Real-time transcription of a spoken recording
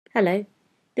Hello,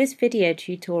 this video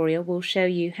tutorial will show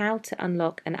you how to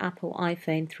unlock an Apple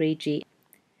iPhone 3G.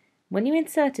 When you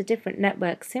insert a different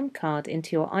network SIM card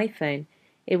into your iPhone,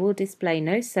 it will display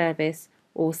no service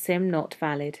or SIM not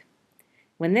valid.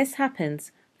 When this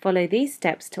happens, follow these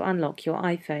steps to unlock your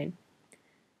iPhone.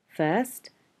 First,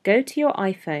 go to your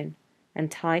iPhone and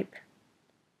type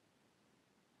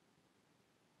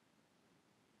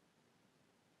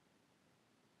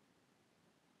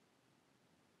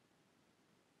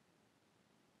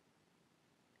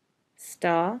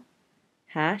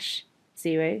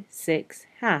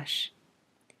 *#06#.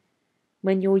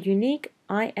 When your unique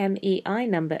IMEI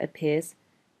number appears,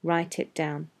 write it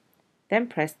down. Then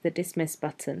press the Dismiss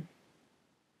button.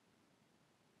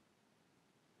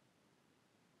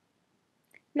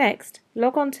 Next,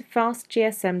 log on to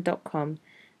FastGSM.com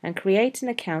and create an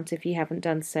account if you haven't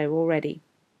done so already.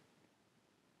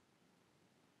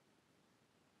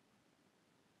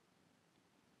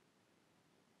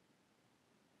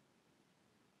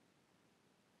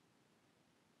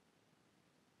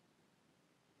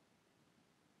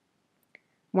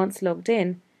 Once logged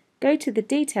in, go to the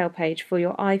detail page for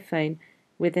your iPhone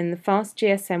within the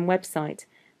FastGSM website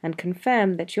and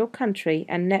confirm that your country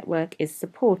and network is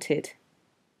supported.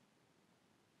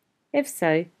 If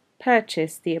so,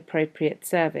 purchase the appropriate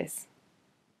service.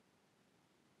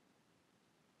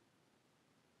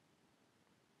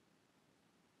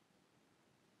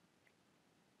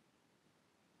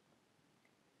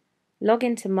 Log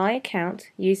into My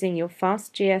Account using your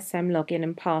FastGSM login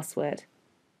and password.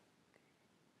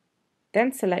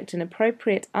 Then select an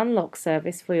appropriate unlock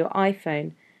service for your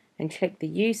iPhone and click the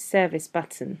Use Service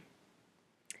button.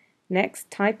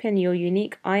 Next, type in your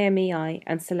unique IMEI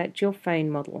and select your phone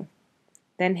model.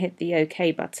 Then hit the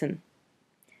OK button.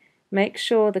 Make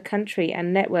sure the country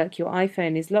and network your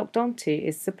iPhone is logged onto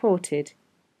is supported.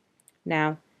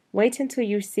 Now, wait until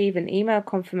you receive an email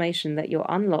confirmation that your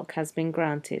unlock has been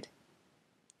granted.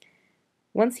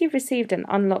 Once you've received an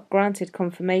unlock granted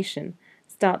confirmation,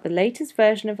 start the latest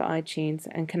version of iTunes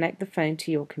and connect the phone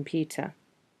to your computer.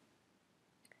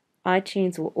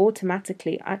 iTunes will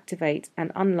automatically activate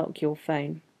and unlock your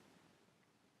phone.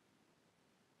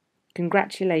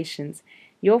 Congratulations,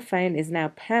 your phone is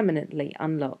now permanently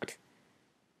unlocked.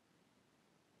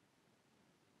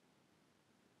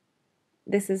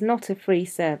 This is not a free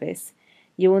service.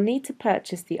 You will need to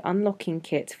purchase the unlocking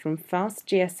kit from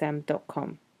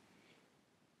FastGSM.com.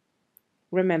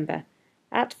 Remember,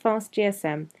 at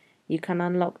FastGSM, you can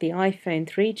unlock the iPhone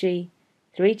 3G,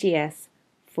 3GS,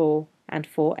 4 and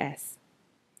 4S.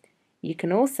 You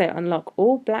can also unlock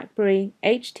all BlackBerry,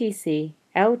 HTC,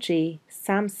 LG,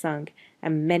 Samsung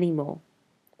and many more.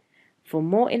 For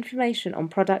more information on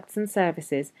products and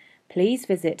services, please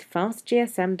visit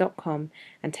FastGSM.com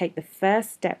and take the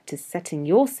first step to setting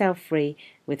yourself free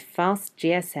with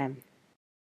FastGSM.